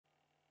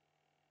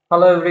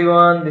Hello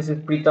everyone, this is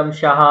Pritam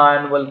Shah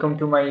and welcome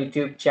to my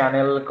YouTube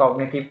channel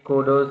Cognitive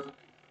Coders.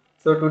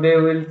 So today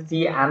we'll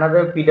see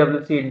another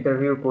PWC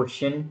interview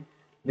question.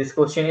 This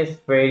question is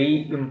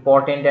very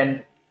important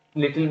and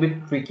little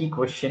bit tricky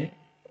question.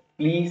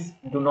 Please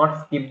do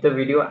not skip the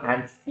video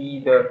and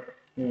see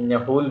the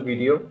whole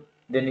video.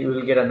 Then you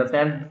will get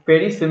understand.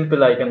 Very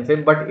simple, I can say,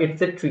 but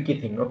it's a tricky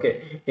thing.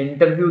 Okay,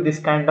 interview this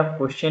kind of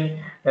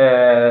question.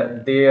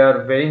 They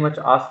are very much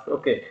asked.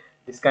 Okay,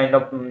 this kind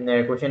of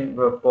question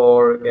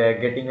for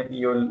getting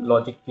your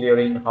logic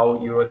clearing,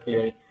 how you are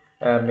clearing,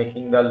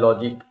 making the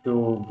logic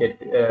to get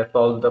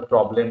solve the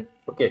problem.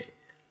 Okay,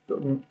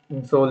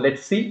 so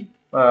let's see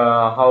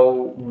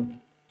how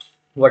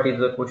what is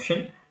the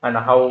question and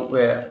how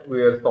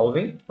we are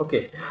solving.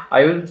 Okay,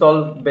 I will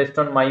solve based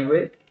on my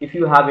way. If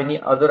you have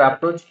any other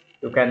approach,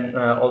 you can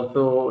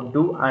also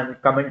do and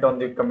comment on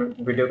the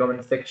video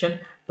comment section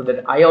so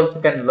that I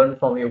also can learn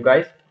from you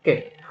guys.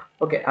 Okay,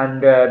 okay,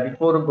 and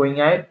before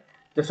going ahead,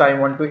 just I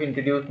want to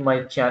introduce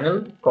my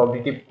channel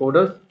Cognitive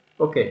Coders.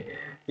 Okay,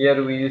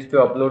 here we used to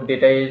upload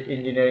data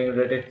engineering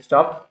related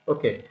stuff.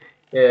 Okay,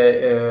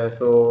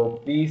 so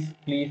please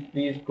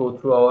go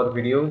through our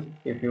videos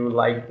if you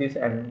like this,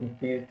 and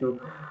please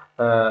do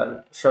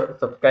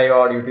subscribe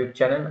our YouTube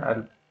channel,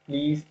 and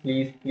please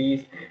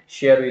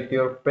share with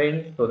your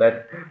friends so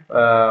that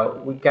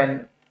we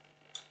can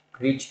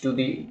reach to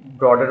the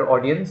broader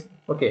audience.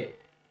 Okay,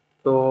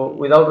 so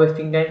without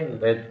wasting time,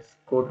 let's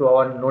go to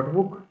our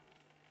notebook.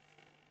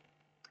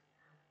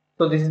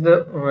 So this is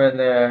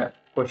the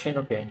question.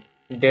 Okay,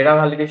 data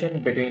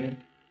validation between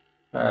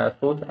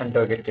source and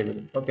target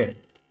table. Okay,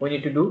 we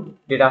need to do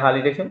data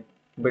validation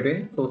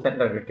between source and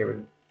target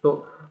table.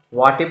 So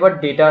whatever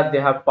data they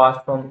have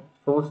passed from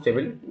source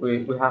table,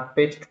 we have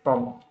fetched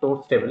from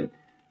source table.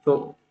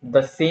 So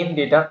the same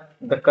data,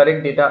 the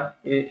correct data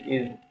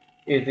is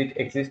it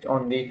exist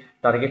on the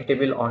target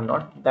table or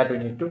not, that we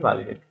need to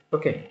validate.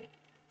 Okay,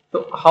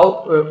 so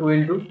how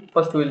we'll do?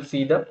 First we'll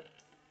see the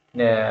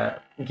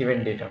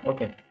given data.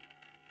 Okay,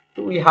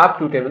 so we have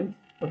two tables.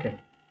 Okay,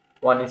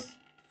 one is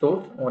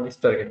source, one is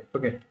target.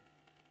 Okay,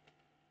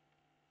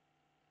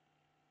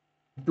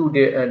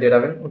 data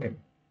frame. Okay,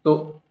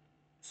 so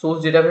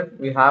source data frame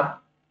we have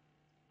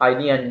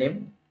id and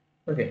name.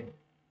 Okay,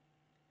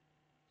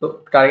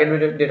 so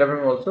target data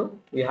frame also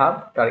we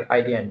have target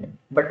id and name,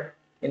 but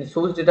in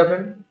source data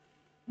frame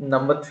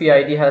number 3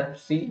 id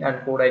has c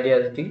and 4 id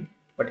has d,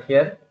 but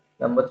here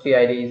number 3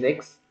 id is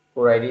x,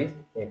 4 id is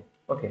a.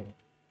 Okay,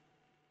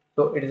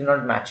 so it is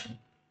not matching.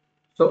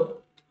 So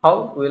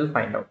how we'll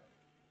find out?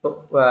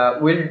 So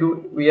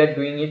we are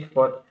doing it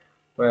for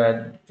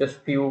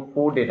just few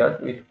four data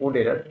with four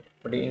data,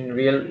 but in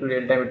real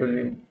time it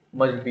will be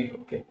much big.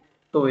 Okay,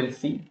 so we'll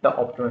see the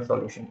optimal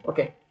solution.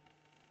 Okay,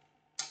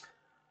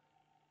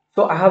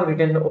 so I have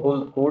written the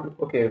whole code.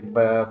 Okay,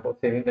 for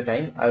saving the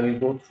time I will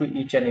go through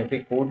each and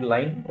every code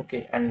line.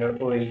 Okay, and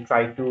we'll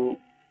try to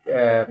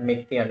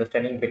make the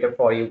understanding better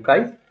for you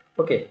guys.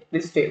 Okay,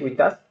 please stay with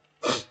us.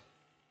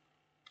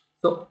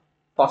 So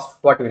first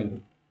what we'll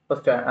do,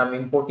 first I'm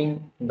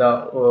importing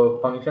the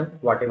function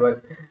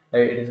whatever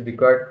it is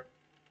required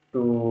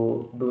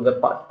to do the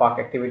spark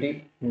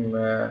activity.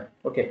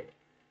 Okay,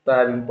 so I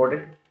have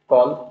imported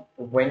call,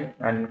 when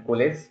and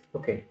coalesce.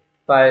 Okay,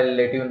 so I'll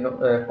let you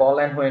know call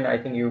and when. I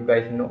think you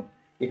guys know.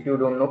 If you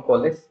don't know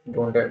coalesce,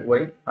 don't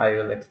worry, I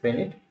will explain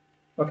it.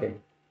 Okay,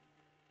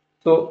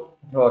 so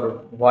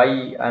or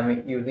why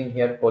I'm using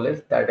here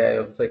coalesce, that I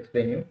also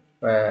explain you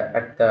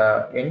at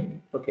the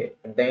end. Okay,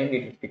 at the end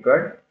it is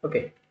required.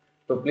 Okay,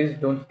 so please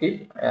don't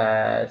skip,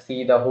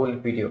 see the whole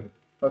video.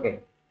 Okay,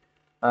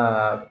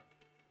 uh,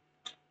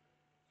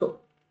 so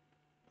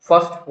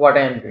first what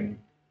I am doing,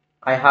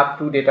 I have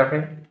two data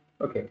frame.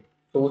 Okay,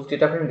 source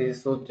data frame, this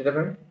is source data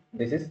frame,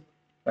 this is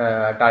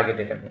target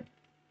data frame.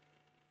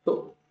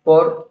 So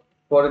for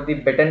the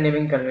better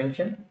naming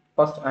convention,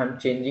 first I am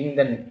changing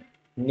the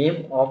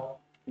name of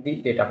the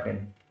data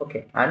frame.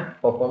 Okay, and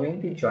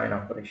performing the join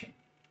operation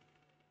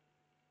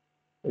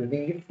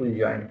using the full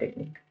join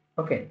technique.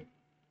 Okay,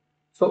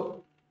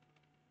 so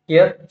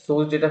here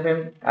source data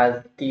frame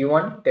as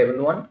t1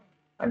 table 1,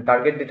 and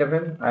target data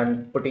frame I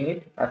am putting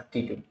it as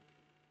t2.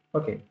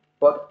 Okay,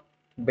 for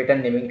better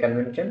naming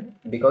convention,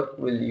 because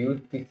we'll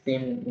use the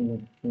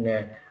same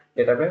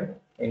data frame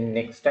in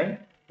next time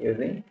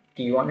using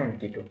t1 and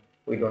t2.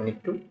 We don't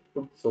need to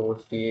put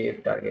source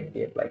df target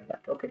df like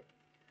that. Okay,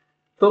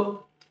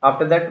 so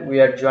after that we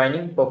are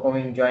joining,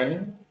 performing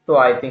joining. So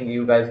I think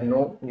you guys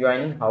know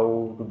joining,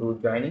 how to do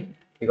joining,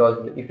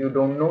 because if you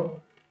don't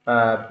know,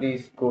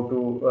 please go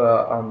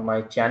to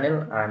my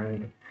channel,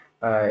 and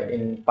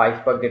in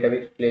pyspark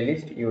database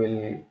playlist you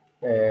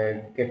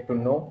will get to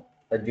know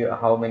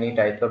how many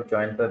types of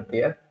joins are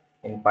there.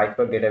 In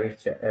pyspark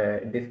database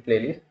this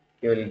playlist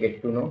you will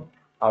get to know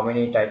how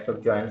many types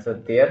of joins are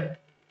there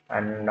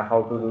and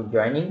how to do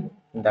joining,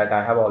 that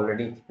I have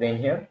already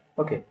explained here.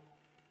 Okay,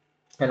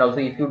 and also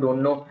if you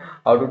don't know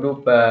how to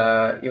do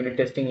unit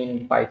testing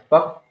in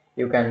PySpark,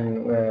 you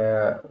can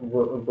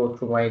go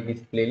through my this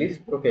playlist.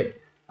 Okay,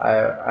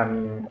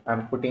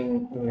 I'm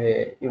putting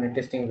unit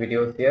testing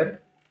videos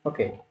here.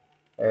 Okay,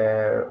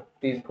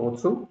 please go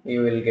through.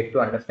 You will get to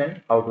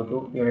understand how to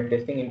do unit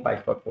testing in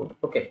PySpark code.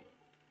 Okay,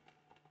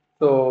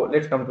 so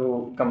let's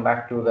come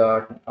back to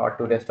the our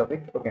today's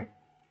topic. Okay,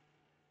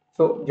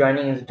 so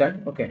joining is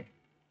done. Okay,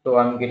 so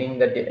I'm getting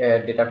the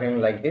data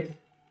frame like this.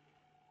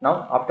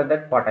 Now after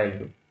that, what I'll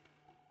do?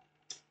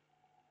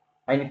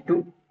 I need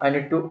to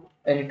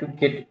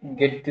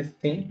get this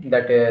thing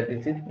that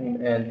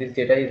this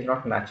data is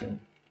not matching.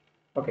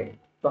 Okay,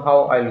 so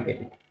how I will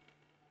get it?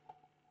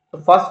 So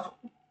first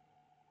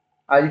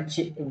I'll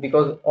check,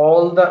 because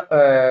all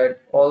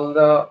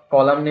the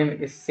column name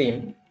is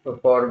same, so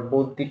for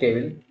both the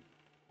table,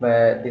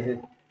 this is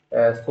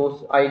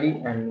source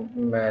ID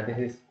and this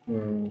is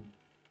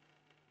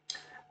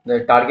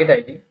the target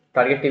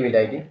table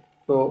ID.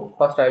 So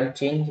first I will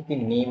change the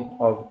name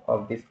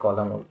of this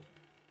column also.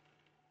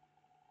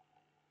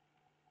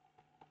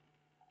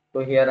 So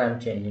here I am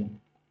changing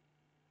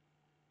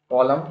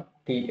column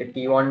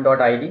t1 dot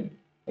id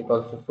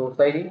equals to source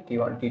id,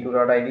 t1 t2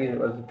 dot id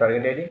equals to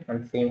target id,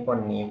 and same for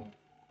name.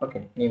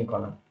 Okay, name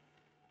column.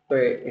 So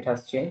it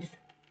has changed.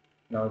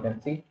 Now you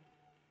can see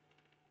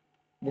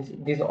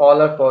these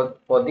all are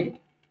for the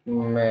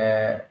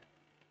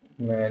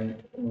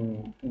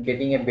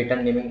getting a better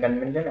naming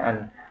convention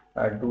and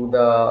do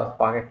the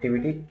Spark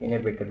activity in a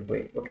better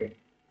way. Okay,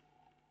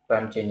 so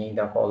I'm changing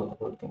the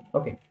whole thing.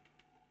 Okay,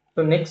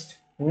 so next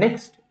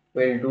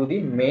we'll do the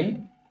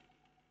main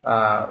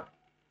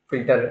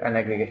filter and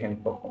aggregation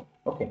perform.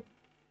 Okay,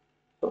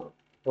 so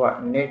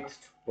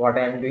what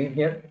I am doing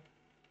here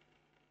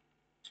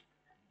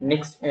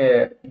next,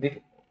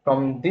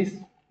 from this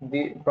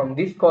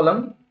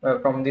column,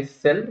 from this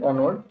cell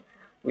onward,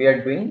 we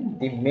are doing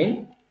the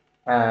main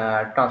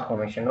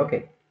transformation.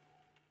 Okay,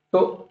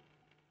 so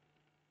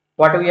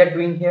what we are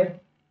doing here,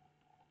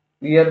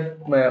 we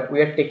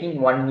are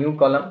taking one new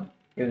column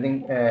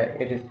using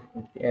it is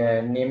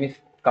name is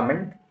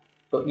comment.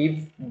 So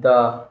if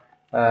the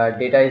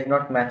data is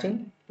not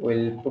matching,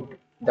 we'll put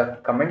the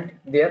comment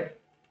there.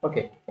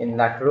 Okay, in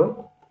that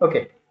row.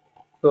 Okay,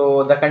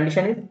 so the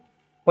condition is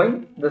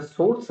when the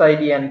source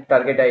id and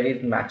target id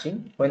is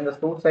matching, when the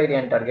source id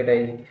and target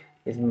id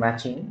is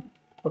matching.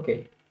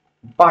 Okay,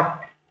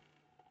 but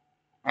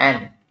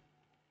and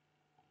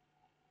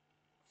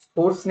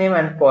source name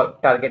and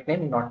target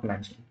name not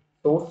matching,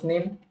 source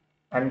name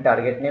and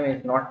target name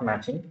is not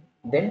matching,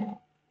 then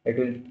it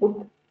will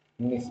put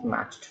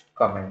mismatched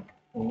comment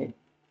in the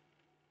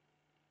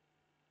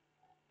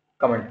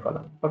comment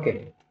column.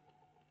 Okay,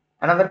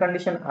 another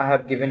condition I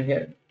have given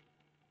here,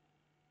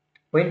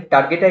 when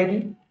target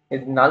id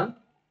is null,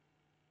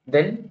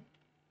 then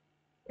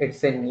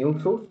it's a new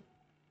source.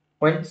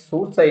 When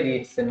source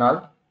id is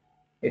null,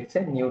 it's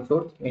a new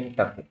source in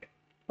target.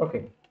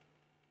 Okay,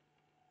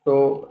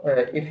 so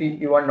if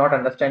you are not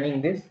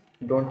understanding this,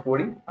 don't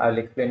worry, I'll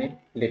explain it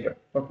later.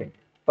 Okay,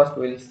 first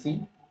we'll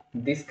see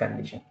this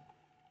condition.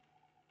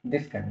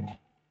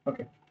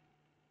 Okay,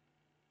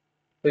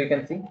 so you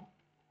can see,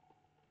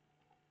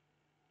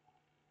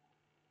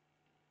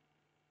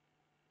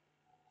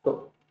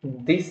 so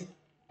this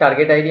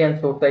target id and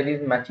source id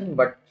is matching,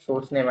 but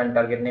source name and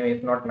target name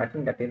is not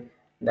matching.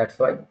 That's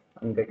why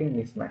I'm getting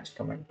mismatched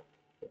comment.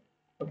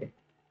 Okay,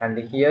 and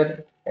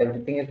here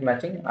everything is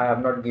matching. I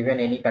have not given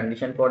any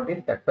condition for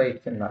this, that's why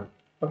it's a null.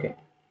 Okay,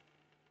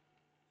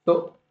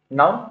 so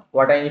now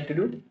what I need to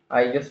do,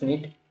 I just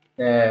need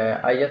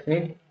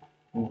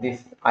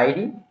this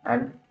id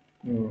and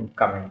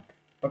comment.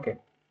 Okay,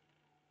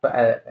 so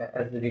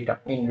as return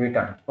in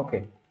return.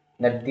 Okay,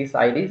 that these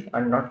ids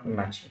are not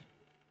matching,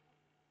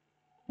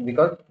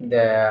 because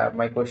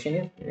my question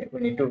is we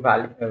need to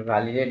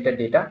validate the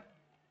data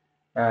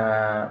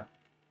uh,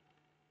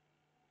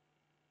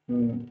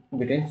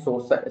 between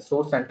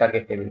source and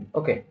target table.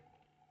 Okay,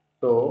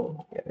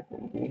 so here it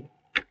will be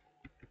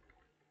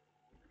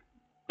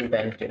 2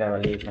 times data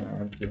validation I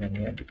have given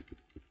here.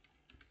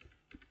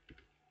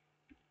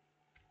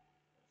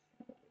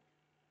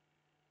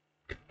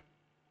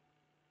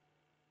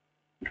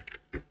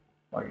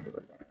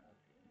 Multiple times.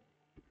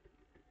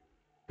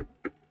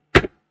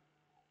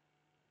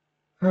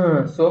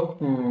 So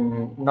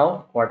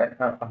now what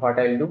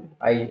I'll do,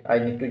 I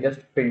need to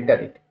just filter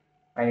it.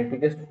 I need to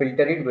just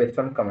filter it based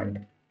on comment.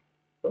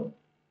 So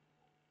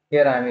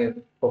here I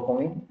am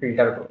performing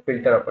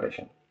filter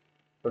operation.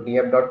 So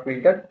df dot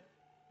filter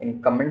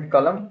in comment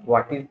column,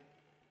 what is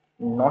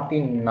not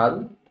in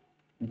null,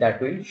 that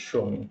will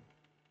show me,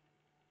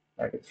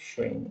 that is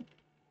showing me.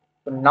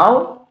 So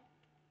now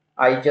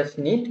I just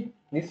need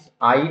this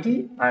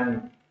id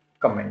and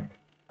comment.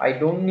 I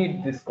don't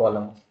need these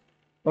columns.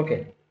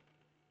 Okay,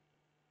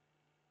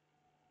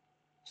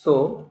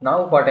 so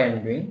now what I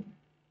am doing,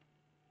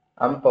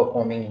 I'm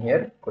performing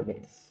here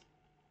coalesce.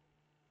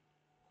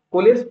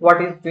 Coalesce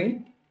what is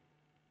doing,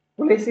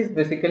 coalesce is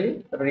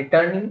basically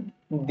returning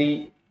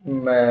the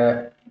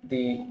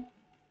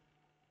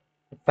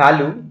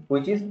value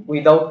which is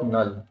without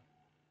null.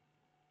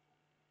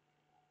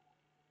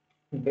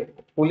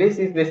 Coalesce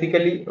is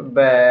basically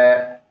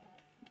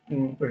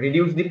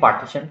reduce the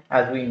partition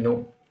as we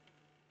know.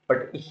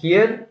 But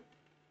here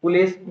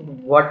coalesce,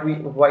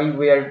 why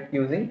we are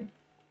using,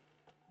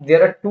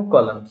 there are two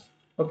columns,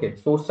 okay,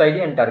 source id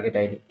and target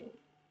id,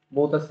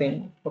 both are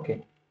same,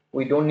 okay,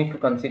 we don't need to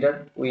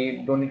consider,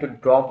 we don't need to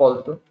drop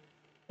also,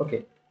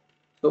 okay.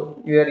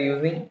 So we are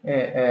using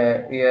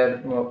we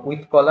are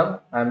with column,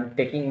 I'm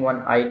taking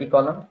one id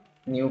column,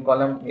 new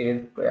column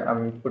is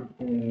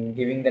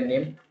giving the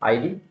name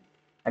id,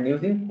 and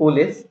using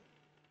coalesce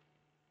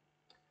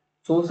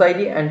source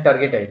id and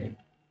target id,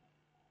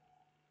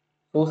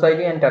 source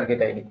id and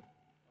target id.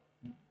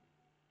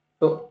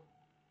 So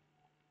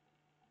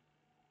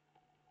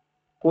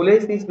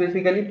coalesce is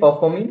basically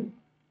performing,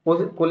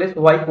 coalesce,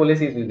 why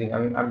coalesce is using,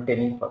 I'm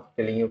telling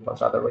you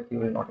first, otherwise you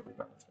will not able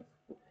to understand.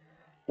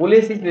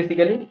 Coalesce is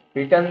basically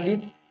return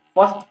the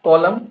first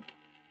column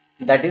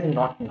that is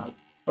not null,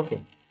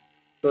 okay.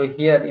 So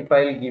here if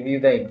I'll give you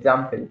the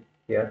example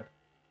here,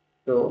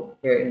 so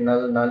here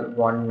null null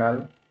 1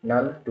 null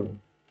null 2,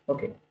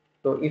 okay.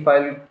 So if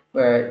I'll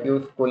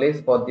use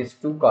coalesce for these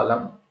two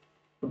column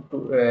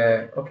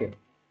okay,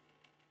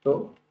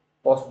 so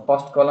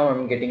first column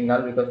I'm getting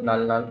null because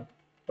null null,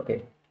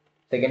 okay.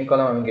 Second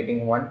column I'm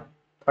getting 1,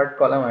 third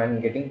column I'm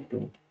getting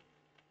 2.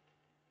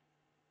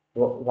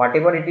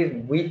 Whatever it is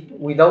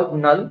without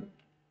null,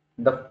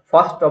 the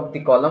first of the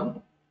column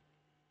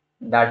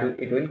that it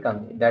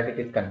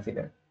is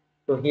considered.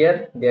 So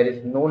here there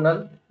is no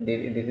null,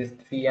 this is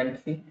 3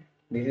 and 3,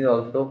 this is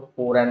also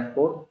 4 and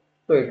 4,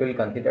 so it will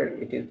consider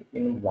it is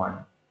in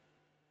 1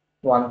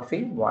 1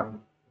 3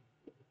 1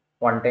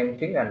 1 time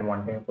 3 and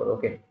 1 time 4,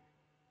 okay.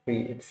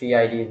 3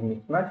 id is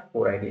mismatch,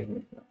 4 id is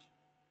mismatch.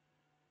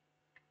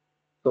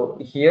 So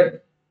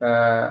here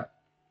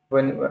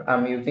when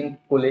I'm using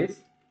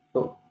coalesce,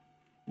 so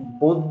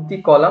both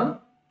the column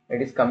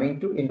it is coming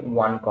to in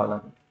one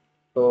column,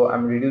 so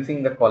I'm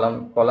reducing the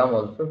column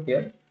also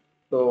here.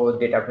 So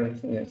data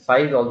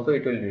size also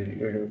it will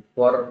reduce.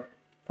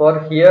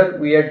 For here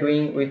we are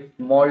doing with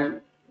small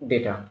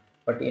data,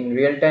 but in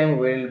real time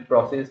we will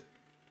process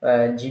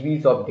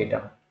GBs of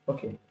data,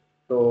 okay.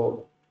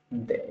 So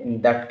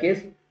in that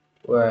case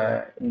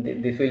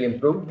this will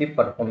improve the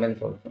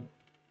performance also,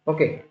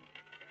 okay.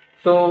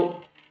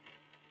 So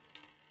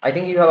I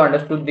think you have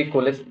understood the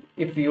coalesce.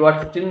 If you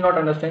are still not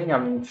understanding,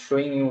 I'm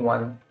showing you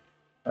one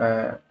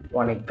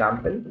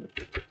example.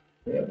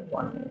 Here,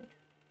 1 minute.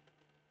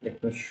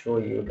 Let me show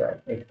you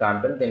that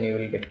example. Then you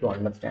will get to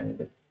understand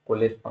the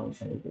coalesce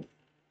function.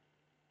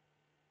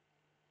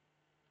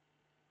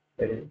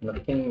 There is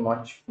nothing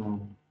much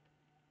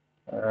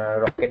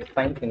rocket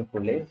science in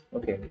coalesce.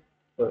 Okay.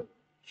 So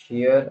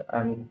here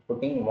I'm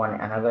putting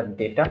another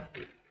data.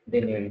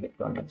 Then you will get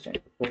to understand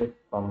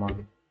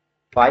 4,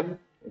 5.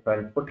 If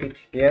I'll put it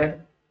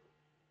here.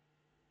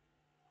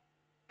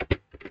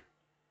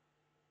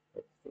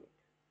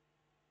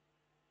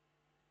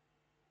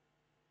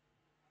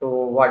 So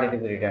what it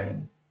is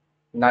returning?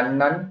 None,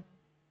 none,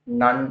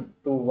 none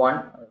to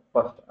 1.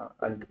 First,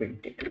 I'll print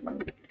it.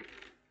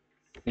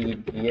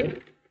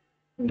 CTL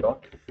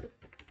dot.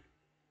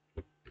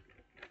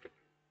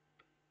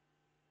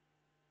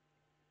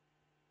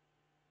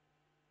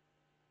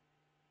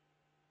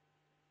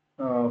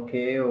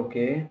 Okay,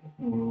 okay.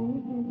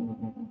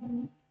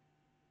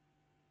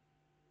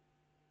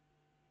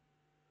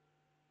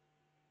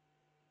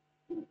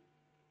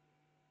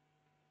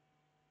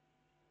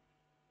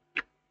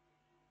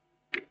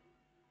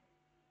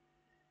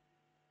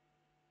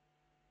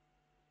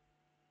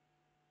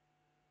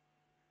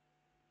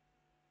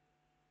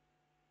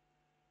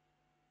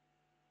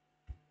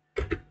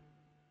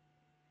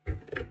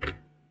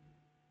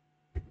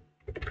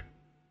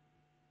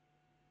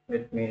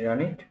 Let me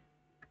run it.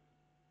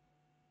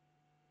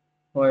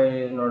 Why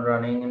it is not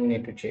running? I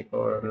need to check,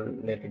 or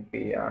let it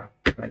be. I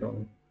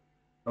don't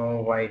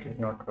know why it is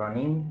not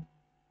running.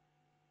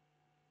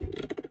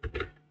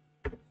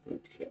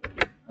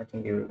 I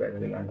think you guys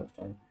will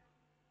understand.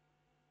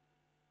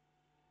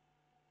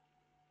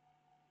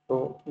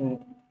 So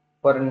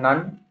for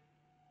none,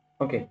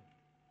 okay,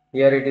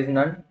 here it is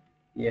none,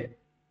 here,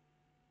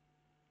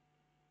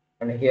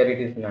 and here it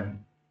is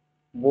none.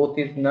 Both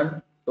is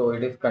none, so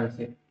it is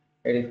considering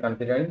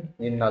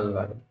the null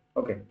value.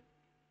 Okay.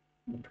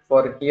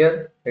 For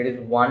here it is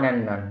 1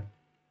 and none.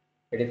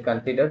 It is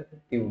considered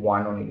the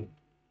 1 only.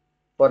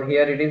 For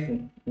here it is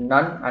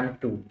none and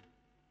 2.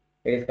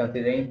 It is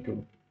considering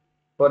 2.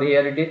 For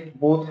here it is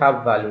both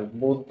have value.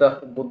 Both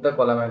the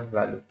column has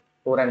value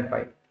 4 and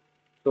 5.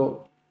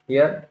 So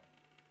here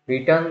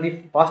return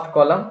the first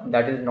column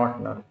that is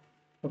not null.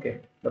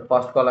 Okay. The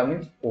first column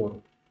is 4.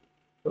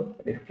 So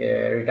it is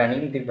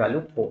returning the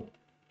value 4.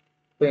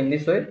 So in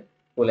this way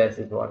coalesce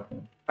is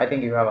working. I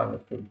think you have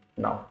understood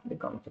now the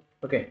concept.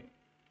 Okay.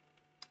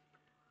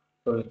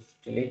 So let's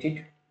delete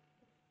it.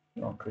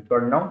 Not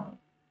record now.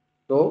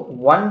 So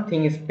one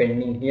thing is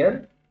pending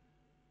here,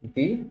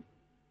 these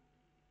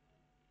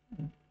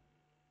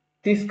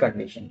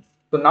conditions.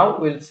 So now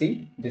we'll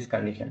see this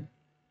condition.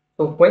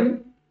 So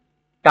when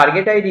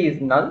target ID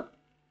is null,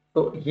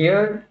 so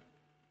here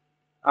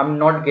I'm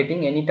not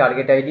getting any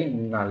target ID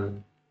null.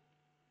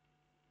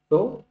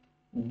 So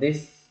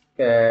this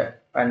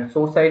and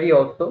source ID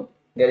also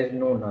there is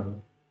no null.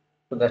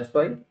 So that's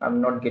why I'm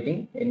not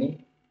getting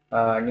any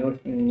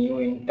new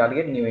in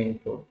target, new in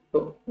source.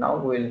 So now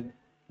we'll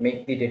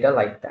make the data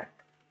like that.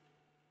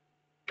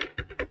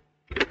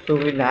 So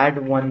we'll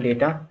add one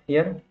data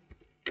here.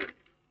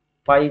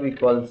 5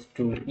 equals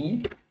to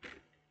E.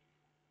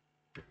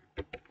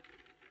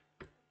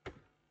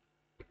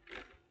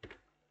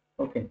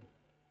 Okay.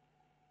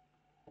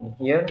 And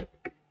here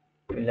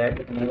we'll add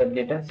another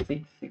data.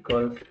 6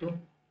 equals to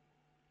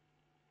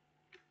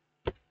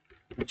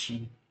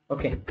G.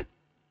 Okay.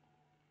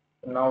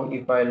 Now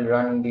if I'll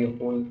run the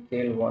whole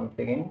cell once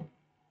again,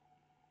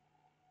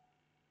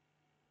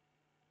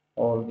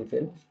 all the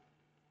cells,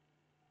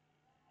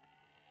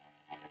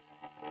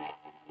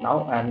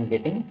 now I'm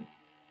getting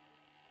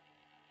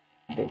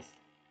this.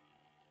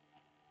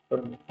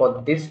 So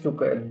for this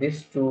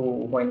to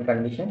when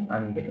condition,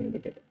 I'm getting the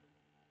data.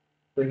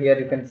 So here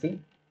you can see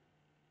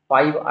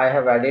 5 I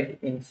have added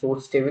in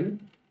source table.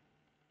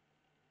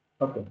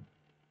 Okay.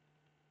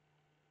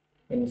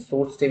 In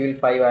source table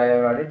 5 I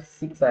have added,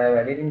 6 I have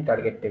added in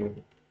target table.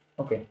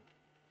 Okay.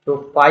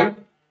 So 5,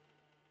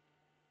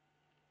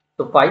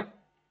 so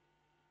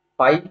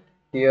 5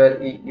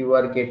 here you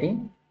are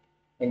getting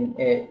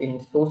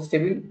in source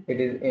table.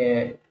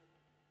 It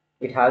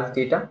has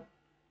data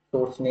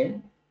source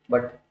name,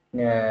 but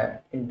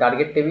in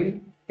target table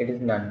it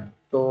is none.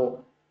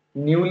 So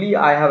newly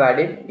I have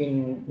added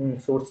in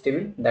source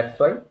table, that's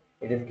why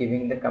it is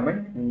giving the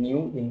comment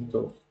new in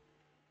source.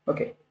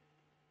 Okay,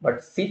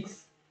 but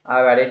 6 I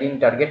have added in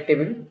target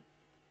table,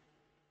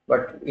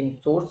 but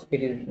in source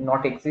it is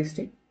not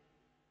existing,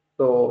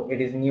 so it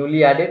is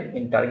newly added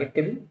in target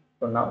table.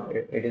 So now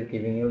it is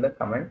giving you the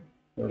comment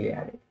newly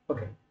added.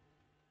 Okay,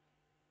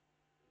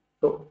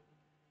 so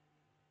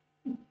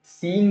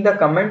seeing the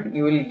comment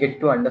you will get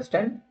to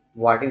understand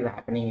what is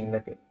happening in the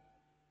table,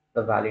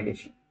 the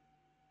validation.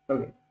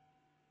 Okay,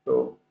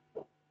 so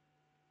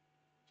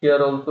here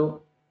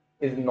also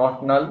is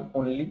not null,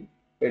 only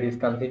it is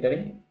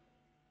considering,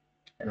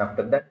 and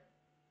after that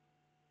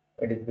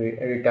it is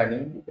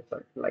returning the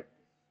result like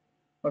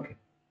this. Okay,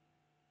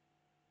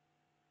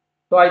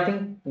 so I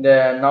think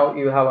now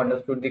you have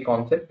understood the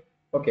concept.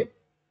 Okay,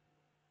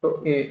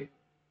 so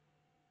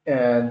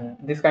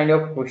this kind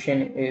of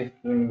question is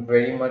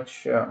very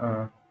much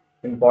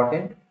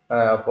important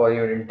for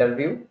your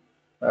interview.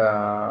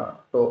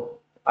 So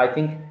I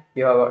think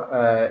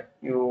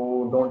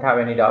you don't have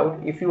any doubt.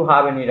 If you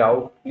have any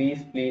doubt,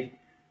 please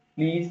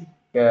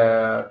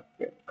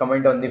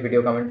comment on the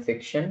video comment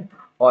section,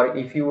 or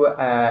if you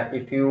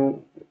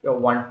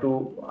want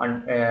to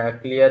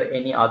clear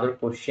any other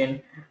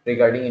question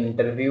regarding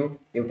interview,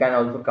 you can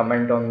also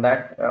comment on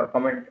that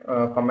comment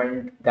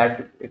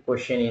that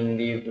question in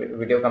the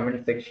video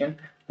comment section,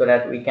 so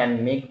that we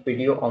can make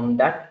video on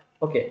that.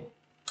 Okay,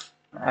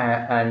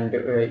 and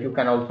you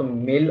can also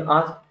mail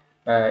us.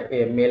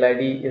 A mail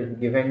ID is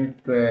given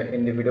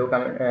in the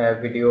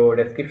video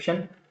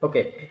description.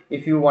 Okay,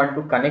 if you want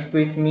to connect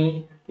with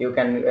me, you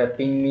can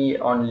ping me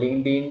on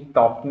LinkedIn,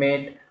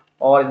 Topmate,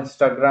 or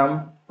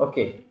Instagram.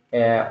 Okay,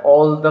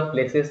 all the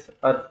places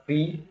are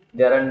free.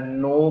 There are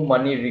no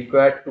money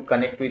required to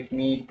connect with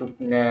me, to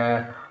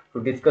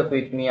discuss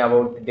with me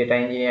about data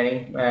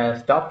engineering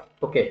stuff.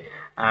 Okay,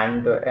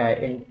 and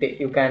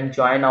you can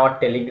join our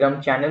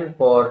Telegram channel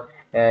for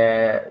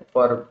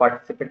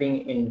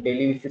participating in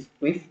daily basis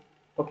quiz.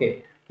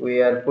 Okay,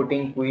 we are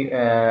putting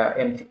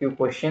MCQ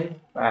questions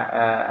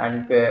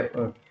and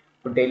to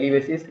daily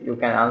basis you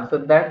can answer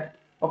that.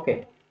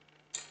 Okay,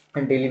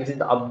 and daily basis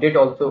update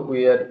also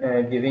we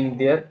are giving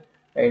there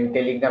in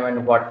Telegram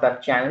and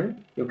WhatsApp channel.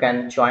 You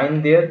can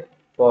join there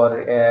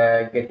for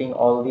getting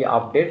all the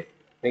updates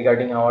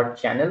regarding our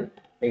channel,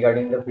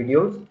 regarding the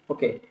videos.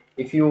 Okay,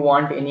 if you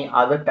want any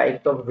other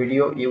types of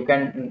video, you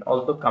can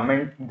also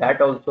comment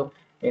that also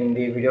in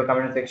the video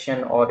comment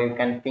section, or you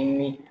can ping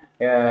me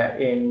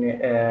in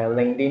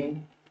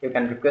LinkedIn. You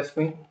can request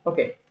me.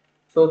 Okay,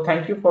 so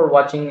thank you for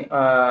watching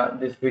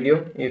this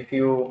video. If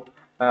you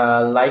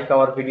like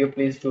our video,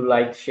 please do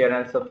like, share,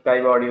 and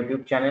subscribe our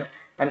YouTube channel,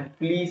 and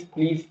please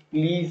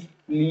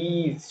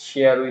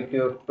share with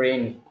your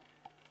friends.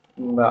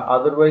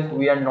 Otherwise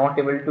we are not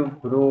able to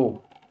grow.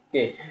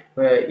 Okay,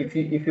 if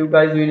you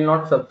guys will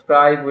not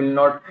subscribe, will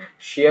not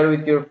share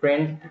with your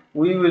friends,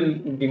 we will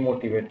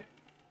demotivate.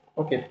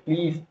 Okay,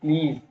 please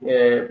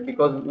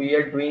because we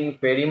are doing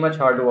very much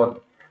hard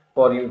work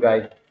for you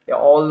guys. Yeah,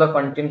 all the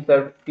contents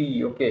are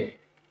free. Okay,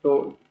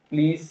 so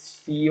please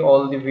see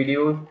all the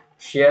videos,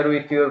 share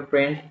with your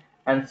friends,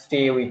 and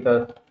stay with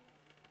us.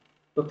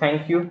 So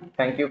thank you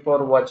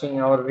for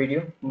watching our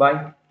video.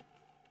 Bye.